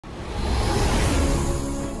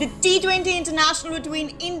The T20 International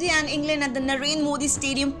between India and England at the Narendra Modi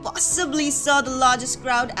Stadium possibly saw the largest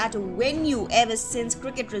crowd at a venue ever since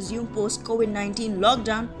cricket resumed post-COVID-19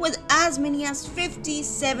 lockdown, with as many as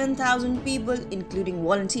 57,000 people, including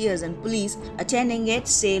volunteers and police, attending it,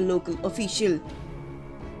 say local official.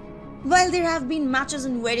 While there have been matches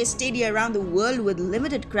in various stadia around the world with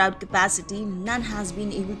limited crowd capacity, none has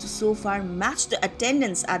been able to so far match the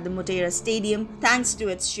attendance at the Motera Stadium thanks to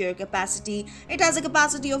its sheer capacity. It has a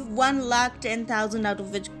capacity of 110,000, out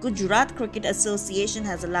of which Gujarat Cricket Association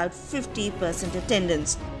has allowed 50%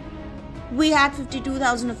 attendance. We had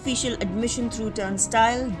 52,000 official admission through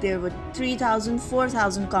turnstile. There were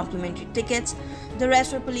 4,000 complimentary tickets. The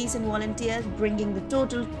rest were police and volunteers, bringing the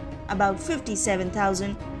total about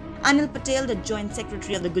 57,000. Anil Patel, the Joint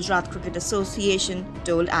Secretary of the Gujarat Cricket Association,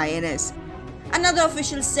 told INS. Another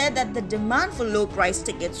official said that the demand for low-priced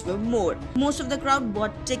tickets were more. Most of the crowd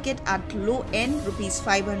bought ticket at low end Rs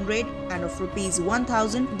 500 and of Rs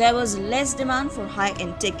 1000. There was less demand for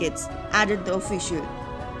high-end tickets, added the official.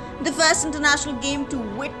 The first international game to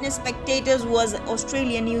witness spectators was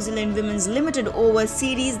Australia-New Zealand Women's Limited Over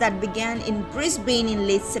Series that began in Brisbane in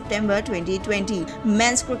late September 2020.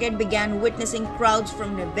 Men's cricket began witnessing crowds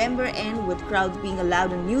from November end, with crowds being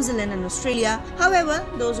allowed in New Zealand and Australia. However,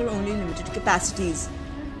 those are only limited capacities.